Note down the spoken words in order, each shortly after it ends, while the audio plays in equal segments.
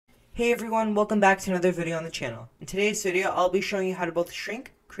Hey everyone, welcome back to another video on the channel. In today's video, I'll be showing you how to both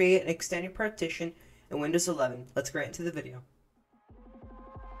shrink, create, and extend your partition in Windows 11. Let's get right into the video.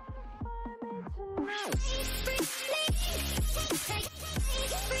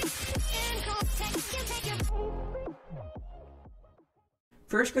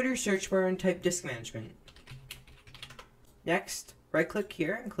 First, go to your search bar and type Disk Management. Next, right-click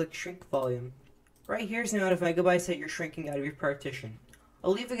here and click Shrink Volume. Right here is the amount of megabytes that you're shrinking out of your partition.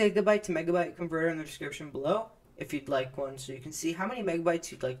 I'll leave a gigabyte to megabyte converter in the description below if you'd like one, so you can see how many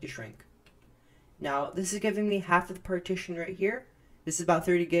megabytes you'd like to shrink. Now, this is giving me half of the partition right here. This is about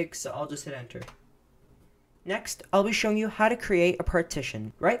 30 gigs, so I'll just hit enter. Next, I'll be showing you how to create a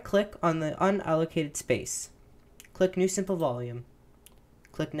partition. Right-click on the unallocated space. Click New Simple Volume.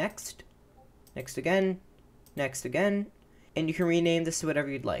 Click Next, Next again, and you can rename this to whatever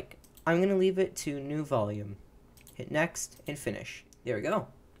you'd like. I'm going to leave it to New Volume. Hit Next and Finish. There we go.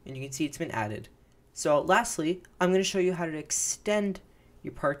 And you can see it's been added. So lastly, I'm going to show you how to extend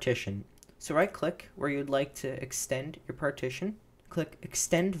your partition. So right click where you'd like to extend your partition. Click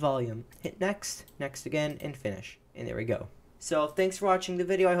Extend Volume. Hit Next, Next again, and Finish. And there we go. So thanks for watching the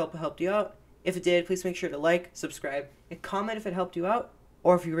video. I hope it helped you out. If it did, please make sure to like, subscribe, and comment if it helped you out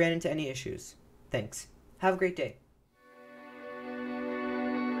or if you ran into any issues. Thanks. Have a great day.